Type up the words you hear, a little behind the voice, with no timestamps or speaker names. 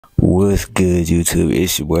What's good, YouTube?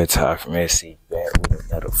 It's your boy Ty from SC back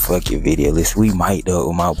with another fucking video. Listen, we might though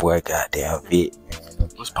with my boy goddamn Vic.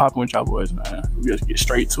 What's poppin' with y'all boys, man? We just get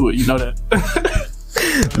straight to it, you know that.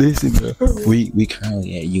 Listen, bro. We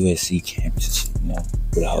currently at USC campus, you know,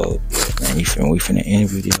 with a whole man. We finna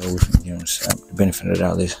interview the whole, we finna give them the benefit of the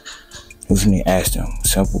doubt. Listen, we finna ask them a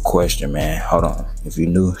simple question, man. Hold on. If you're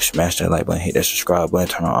new, smash that like button, hit that subscribe button,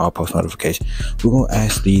 turn on all post notifications. We're gonna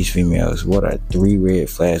ask these females what are 3 red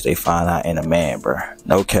flags they find out in a man, bro.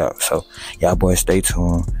 No cap. So y'all boys stay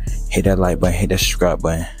tuned. Hit that like button, hit that subscribe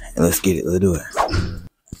button, and let's get it. Let's do it.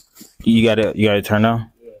 You got it turned on?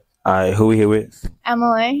 Yeah. Alright, who we here with?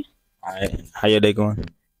 Emily. Alright, how your day going?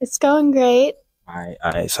 It's going great.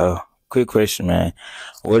 Alright, so quick question, man.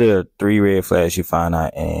 What are 3 red flags you find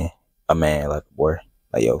out in a man, like a boy?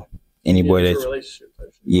 Like, yo, any boy that's relationship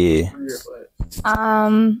type shit. yeah. 3 red flags.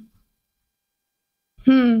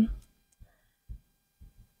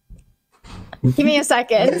 Give me a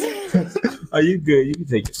second. Are you good? You can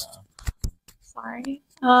take it time. Sorry.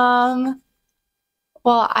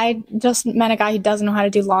 Well, I just met a guy who doesn't know how to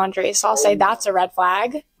do laundry, so I'll say that's a red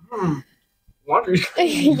flag. Laundry.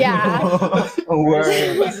 Yeah.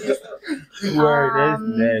 Word, that's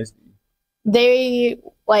nasty. They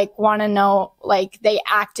want to know, they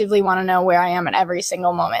actively want to know where I am at every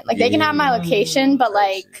single moment. They can have my location, but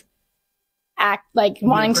act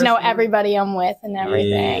wanting to know everybody I'm with and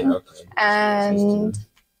everything. Yeah, okay. And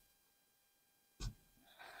I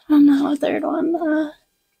don't know, a third one.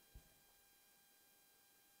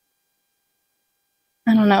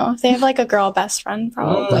 I don't know. If they have a girl best friend,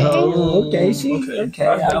 probably. Oh, okay. Okay.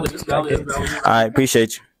 I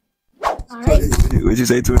appreciate you. All right. What'd you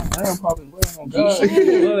say to it? I am popping blood on God.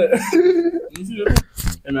 Hey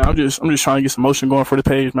man, I'm just trying to get some motion going for the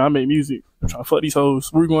page, man. I make music. I'm trying to fuck these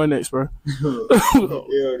hoes. Where we going next, bro?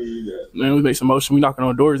 Man, we make some motion. We knocking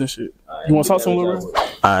on doors and shit. You want to talk to him, little bro?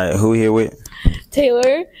 Alright, who we here with?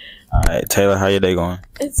 Taylor. Alright, Taylor, how your day going?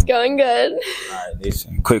 It's going good. Alright,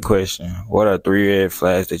 listen. Quick question. What are 3 red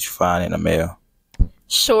flags that you find in a male?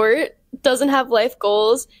 Short, doesn't have life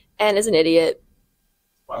goals, and is an idiot.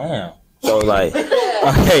 Wow. So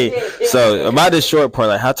okay. So about this short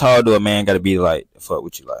part, how tall do a man gotta be to fuck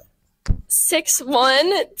with you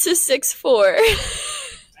 6'1" to 6'4".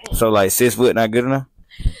 So 6 foot not good enough?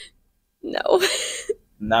 No.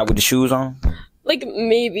 Not with the shoes on?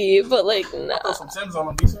 Maybe, but no. Put some Sims on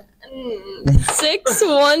them, decent.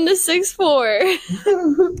 6'1" to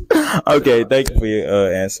 6'4". Okay, thank you for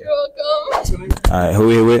your answer. You're welcome. Alright, who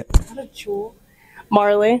we here with?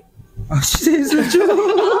 Marley. Oh, she's a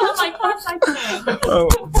Oh my gosh, Oh,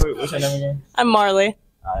 what's your name again? I'm Marley.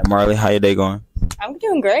 Alright, Marley, how your day going? I'm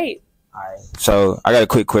doing great. Alright. So I got a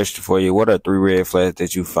quick question for you. What are 3 red flags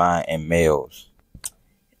that you find in males?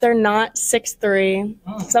 They're not 6'3",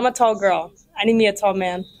 because I'm a tall girl. I need me a tall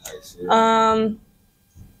man.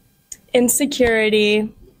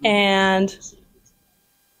 Insecurity, and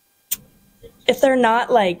if they're not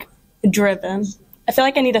driven, I feel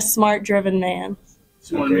like I need a smart, driven man.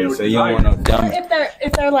 Okay, so you don't want no dumb.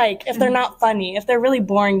 If they're not funny, if they're really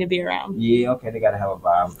boring to be around. Yeah, okay, they gotta have a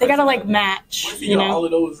vibe. They gotta match. What if he got all of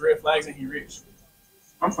those red flags and he rich?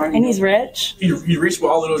 I'm fine. And he's rich. He rich with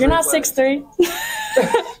all of those. You're red not flags. 6'3".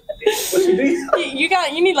 What you need?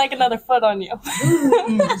 You need another foot on you.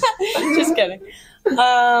 Just kidding.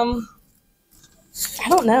 I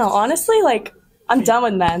don't know. Honestly, I'm done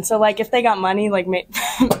with men. So if they got money,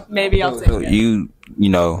 maybe I'll take it. You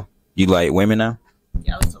like women now?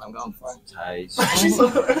 Yeah, that's what I'm going for. Nice. Alright,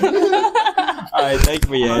 thank you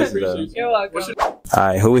for your answer though. You're welcome.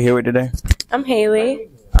 Alright, who we here with today? I'm Haley.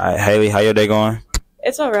 Alright, Haley, how your day going?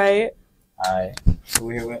 It's alright. Alright, who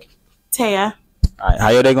we here with? Taya. Alright, how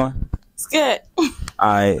your day going? It's good.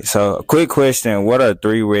 Alright, so quick question. What are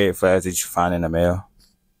 3 red flags that you find in a male?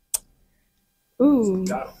 Ooh.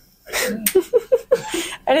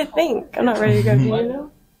 I didn't think. I'm not ready to go. Do you know?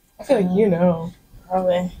 I feel like you know.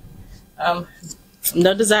 Probably.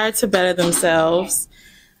 No desire to better themselves.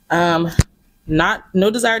 No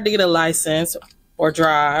desire to get a license or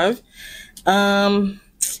drive. And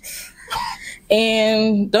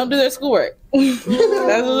don't do their schoolwork.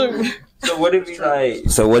 So what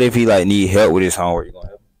if he need help with his homework? You gonna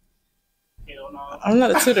help him? I'm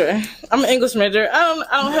not a tutor. I'm an English major. I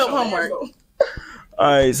don't help homework.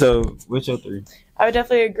 Alright, so what's your 3? I would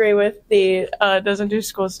definitely agree with the doesn't do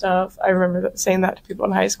school stuff. I remember saying that to people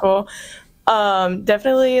in high school.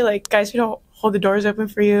 Definitely guys who don't hold the doors open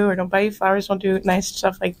for you or don't buy you flowers, don't do nice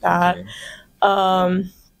stuff like that.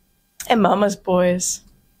 And mama's boys.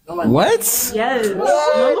 What? Yes.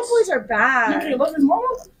 Mama boys are bad. You can't love his mama?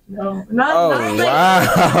 No. Oh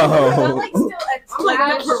wow. Like still I'm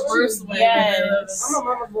like in a perverse way. Yes. I'm a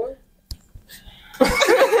mama boy.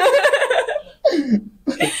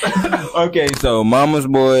 Okay, so mama's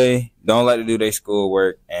boy don't like to do their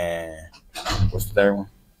schoolwork, and what's the third one?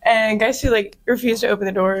 And guys who like refuse to open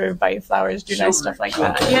the door, buy you flowers, do nice stuff like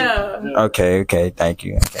that. Yeah. Okay, thank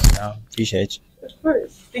you. Okay, no, appreciate you. Of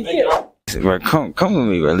course. Thank you. Bro, come with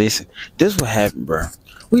me, bro. Listen, this what happened, bro.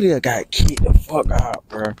 We just got kicked the fuck out,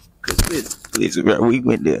 bro. Listen, bro, we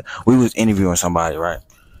went there. We was interviewing somebody, right?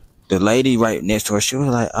 The lady right next to us, she was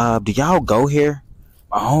like, do y'all go here?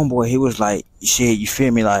 My homeboy, he was like, shit, you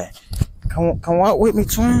feel me? Like, come walk with me,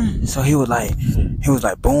 twin. So he was like,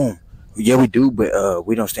 boom. Yeah, we do, but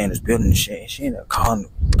we don't stay in this building and shit. And she ended up calling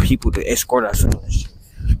people to escort us and shit.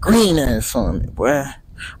 Green ass son, boy.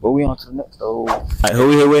 But we on to the next though. Alright, who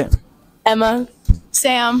we here with? Emma.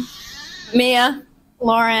 Sam, Mia.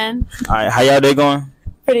 Lauren. Alright, how y'all day going?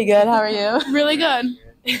 Pretty good. How are you? Really good.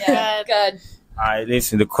 Yeah, good. Alright,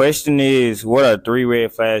 listen, the question is, what are 3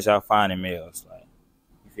 red flags y'all find in males? Like,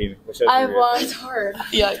 you feel me? What's your I have 3 red one. flags? It's hard.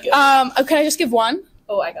 Yeah, good. Can I just give one?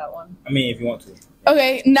 Oh, I got one. I mean, if you want to.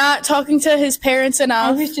 Okay, not talking to his parents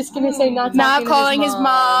enough. was just gonna say not Calling his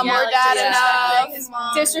mom Yeah, or like dad disrespecting enough. his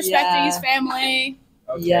mom. Disrespecting his family.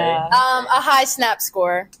 Okay. Yeah. A high snap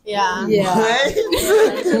score. Yeah.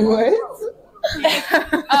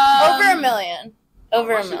 Over a million.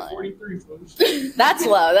 Over a million. 43, folks. That's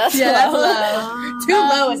low. That's low. Too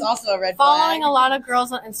low is also a red Following flag. a lot of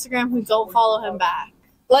girls on Instagram who don't follow him back.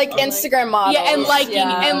 Like Instagram models. Yeah, and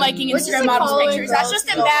liking We're just, Instagram like, models following pictures. That's girls just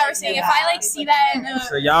who don't embarrassing. like If I like see that in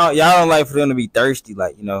So y'all don't like for them to be thirsty,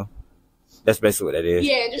 like, you know. That's basically what that is.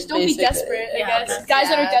 yeah, just don't be Basically. desperate. I Yeah, guess guys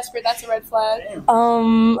that are desperate, that's a red flag.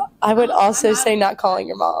 I would also say not calling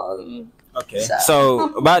your mom. Okay.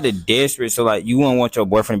 So about the desperate, so like you wouldn't want your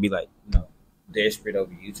boyfriend to be like, you know, desperate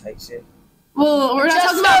over you type shit. Well, we're not Just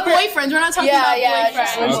talking about over- boyfriends. We're not talking Yeah, about yeah, boyfriends.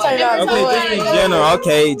 just- We're just talking about Okay, just in boys. general.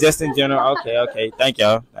 Okay, just in general. Okay. Thank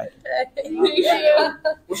y'all. Thank you.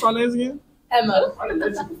 What's your names again? Emma. I didn't know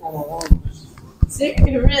you before my mom.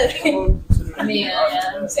 Really?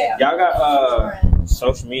 Y'all got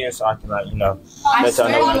social media so I can like, you know, let y'all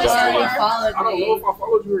know what y'all doing. I don't know if I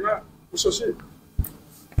followed you or not. What's your shit?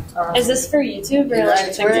 Is this for YouTube or like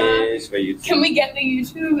TikTok? Yes, for you. Can we get the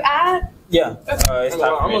YouTube ad? Yeah. It's I'm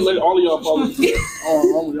time gonna let all of y'all follow me. Do you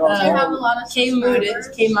have a lot of K-Mood is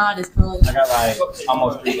K-Mod is calling. I got like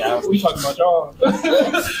almost 3,000. We talking about y'all.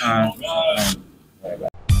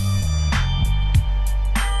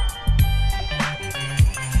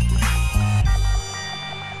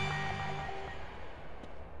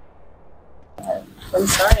 I'm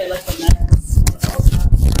sorry, like a mess.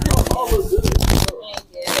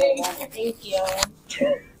 Thank you.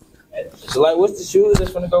 So like, what's the shoes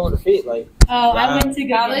that's gonna go with the fit? Like Oh, I went to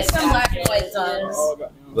go There's get some black and white dunks.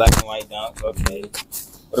 black and white dunks. Okay.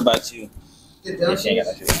 What about you? Yeah, she ain't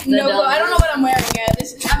got no shoes. No, but I don't know what I'm wearing yet.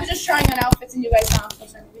 I was just trying on outfits and you guys found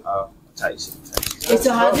outfits. Oh, tight shit. Wait,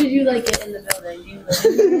 so how did you like get in the building?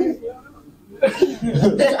 You I think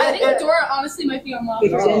the door honestly might be unlocked.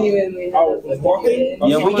 genuinely. I was walking.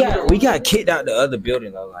 Yeah, we got kicked out the other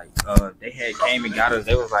building though. Like, they had came and got us.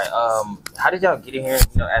 They was like, how did y'all get in here?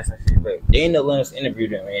 You know, asking shit. But they ended up letting us interview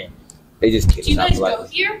them, man. They just kicked Do you us guys out. go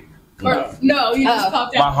Like, here? Or no, you just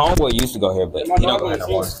popped my out. homeboy used to go here, but he don't go here no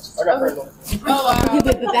more. I got hurt. Oh, wow.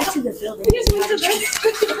 But back to the building.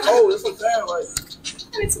 Oh, that's what I'm saying. Like,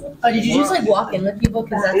 Oh, did you just like walk in with people?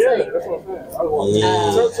 Because that's yeah, like. that's what I'm saying. I walked.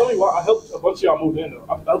 Yeah. Tell me why I helped a bunch of y'all move in. Though.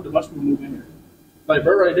 I helped a bunch of people move in here. Like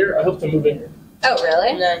Bert right there, I helped him move in here. Oh,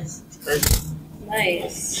 really? Nice. Crazy.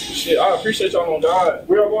 Nice. Shit, I appreciate y'all on God.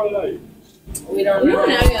 Where y'all going tonight? We don't know.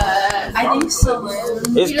 I think so.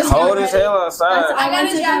 It's cold as hell outside. I got went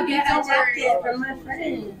a to jacket, go get don't a worry. jacket from my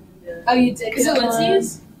friend. Oh, you did? Is it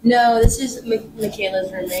Lindsay's? No, this is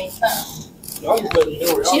Michaela's roommate. Y'all just let me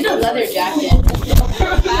know where y'all She had a going. leather jacket.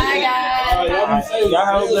 Bye, guys. Y'all be safe. Y'all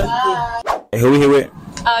have a blessed day. Hey, who we here with?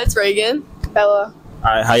 It's Reagan. Bella.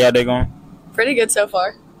 Alright, how y'all day going? Pretty good so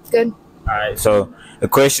far. Alright, so the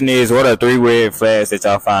question is, what are 3 red flags that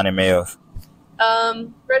y'all find in males? Are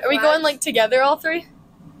we going like together all three?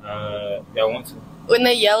 Y'all want to? When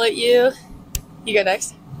they yell at you, you go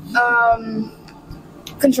next.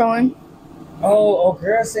 Controlling. Oh,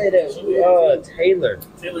 girl said that. Taylor.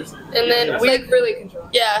 Taylor said. And then weird, really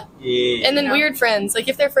controlling. yeah. Yeah. And then weird friends. Like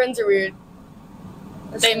if their friends are weird,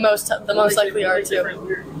 the most likely are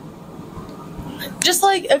too. Just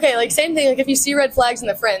like like same thing. Like if you see red flags in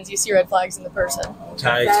the friends, you see red flags in the person.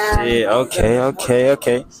 Tight shit.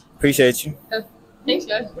 Okay. Appreciate you. Thanks,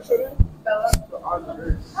 guys. What's your name? Bella.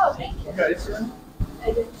 Oh, thank you. Okay, it's your name?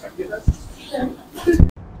 I get that.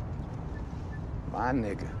 My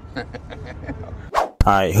nigga.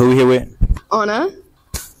 Alright, who we here with? Anna.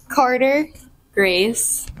 Carter.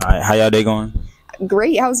 Grace. Alright, how y'all day going?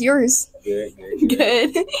 Great. How's yours? Good.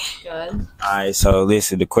 Good. Good. Alright, so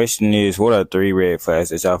listen, the question is, what are 3 red flags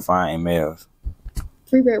that y'all find in males?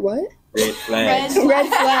 3 red what? Red flags. Red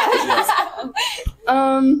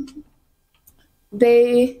flags.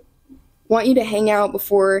 They want you to hang out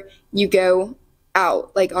before you go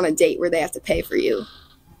out, like on a date where they have to pay for you.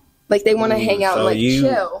 Like they want to hang out so and like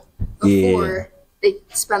chill before they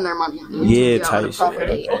spend their money on you. Yeah, to go on a tight proper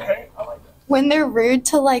shit. date. When they're rude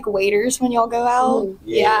to like waiters when y'all go out.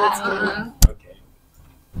 Yeah.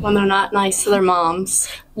 When they're not nice to their moms.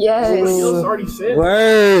 Yes.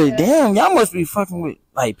 Word. Damn, y'all must be fucking with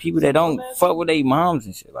like people that don't fuck with their moms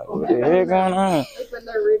and shit. Like, what the hell going on? Like when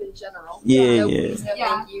they're rude in general. Yeah, No, yeah. please, no,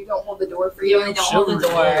 thank you. Don't hold the door for you. Don't hold the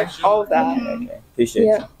door. All of that. Appreciate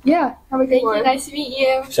Yeah. Yeah. Have a good one. Nice to meet you.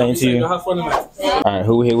 you. Same to you. Alright,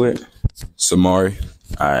 who we here with? Samari.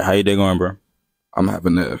 Alright, how you day going, bro? I'm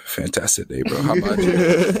having a fantastic day, bro. How about you?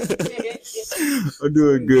 I'm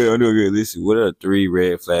doing good. Listen, what are 3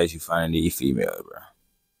 red flags you find in these females,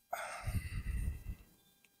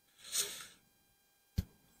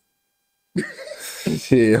 bro?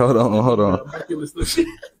 Shit, hold on.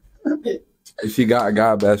 If you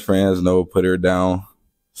got best friends, no, put her down.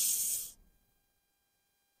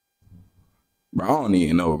 Bro, I don't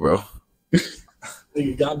even know, bro.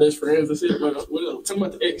 Nigga got best friends. That's it. What else? Tell me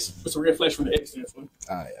about the ex. What's a red flag from the ex?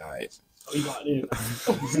 Alright. Oh, you got in.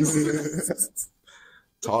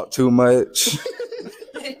 Talk too much.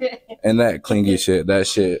 And that clingy shit. That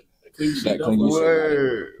shit. That clingy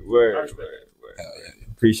shit. Word.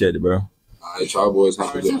 Appreciate it, bro. Alright, y'all boys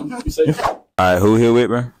have a good one. Alright, who here with,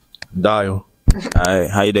 bro? Dial. Alright,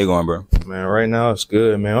 how you day going, bro? Man, right now it's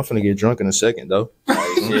good, man. I'm finna get drunk in a second, though.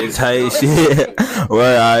 Tight shit.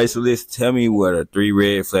 Well, alright, so listen, tell me what are 3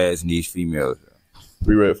 red flags in these females, bro?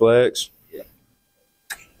 3 red flags?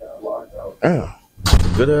 Damn.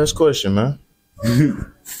 Good ass question, man. I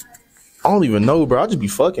don't even know, bro. I just be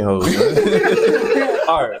fucking hoes, man.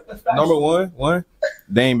 All right. Number one,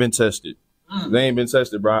 they ain't been tested. They ain't been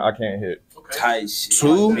tested, bro. I can't hit. Tight shit.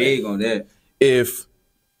 2, big on that. if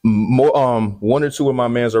more 1 or 2 of my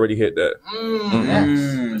mans already hit that.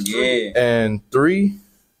 Yeah. And 3,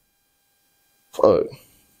 fuck.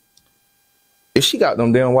 If she got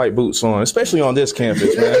them damn white boots on, especially on this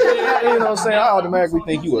campus, man. You know what I'm saying? I automatically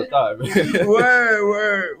think you a thot, man.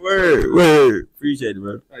 Word. Appreciate it,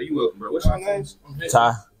 bro. Hey, you welcome, bro. What's your name?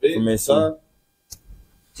 Ty from Mississippi.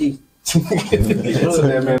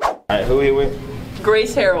 Alright, who we with?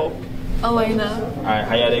 Grace Harold. Elena. Alright,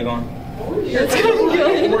 how y'all day going? It's going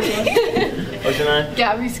good. What's your name?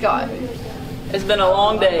 Gabby Scott. It's been a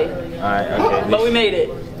long day, Alright, okay. but we made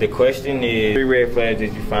it. The question is 3 red flags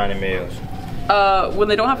that you find in males. When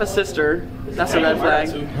they don't have a sister, that's a red flag.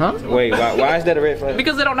 Huh? Wait, why is that a red flag?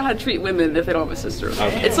 Because they don't know how to treat women if they don't have a sister.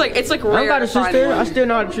 Okay. It's like rare. I got a to find sister. one. I still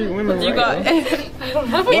know how to treat women. You right, got.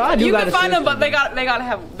 though. Well, I do you got can a find them, sister. but they got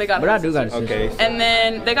have. But I do got a sister. Okay. And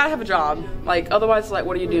then they gotta have a job. Like otherwise, like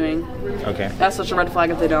what are you doing? Okay. That's such a red flag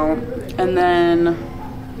if they don't. And then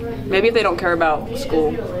maybe if they don't care about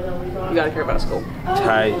school, you gotta care about school.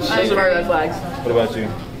 Tight Those shit. are my red flags. What about you?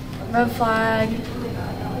 Red flag.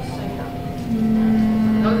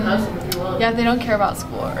 Yeah, if they don't care about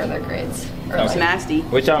school or their grades. Or It's nasty.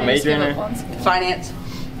 What y'all they just majoring give up in? on school. Finance.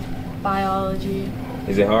 Biology.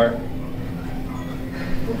 Is it hard?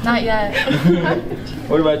 Not yet.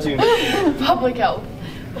 What about you? Public health.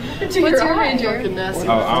 What's your major?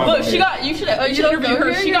 Look, she got. You should interview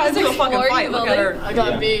her. She got into a fucking fight. Look at her. I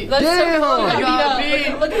got B. Damn. I got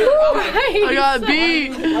B. Look at her. I got B.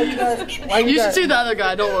 You should see the other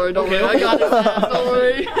guy. Don't worry. Don't worry. I got it. Don't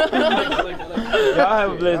worry. Y'all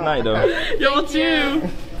have a blessed night, though. Y'all too.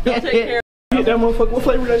 Take care. Get that motherfucker. What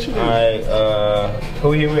flavor that shit is? Alright,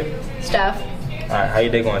 who you with? Steph. Alright, how you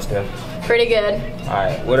day going, Steph? Pretty good.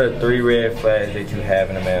 Alright, what are 3 red flags that you have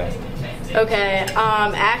in a male? Okay,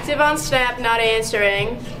 active on Snap, not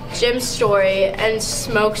answering, gym story, and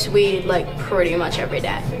smokes weed like pretty much every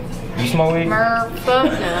day. You smoke weed? Fuck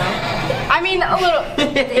no. I mean, a little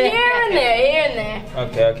here and there.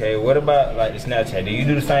 Okay. What about like the Snapchat? Do you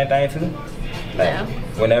do the same thing too? Like, No.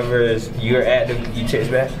 whenever you're active, you text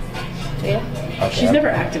back? Yeah. Okay. She's never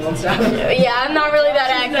active on Snap. Yeah, I'm not really that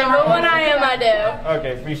active, but when I am, I do.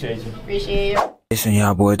 Okay, appreciate you. Appreciate you. Listen,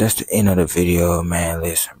 y'all boys, that's the end of the video, man.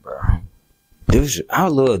 Listen, bro. I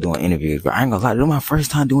love doing interviews, but I ain't gonna lie. This was my first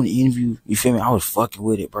time doing an interview. You feel me? I was fucking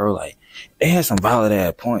with it, bro. Like, they had some valid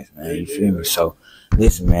ass points, man. You feel me? So,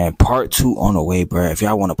 Listen, man, part 2 on the way, bro. If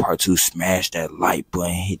y'all want a part 2, smash that like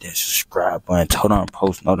button, hit that subscribe button, turn on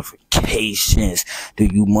post notifications. Do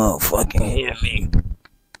you motherfucking hear me?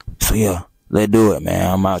 So yeah, let's do it,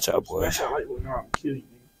 man. I'm out, y'all boys.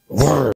 Word.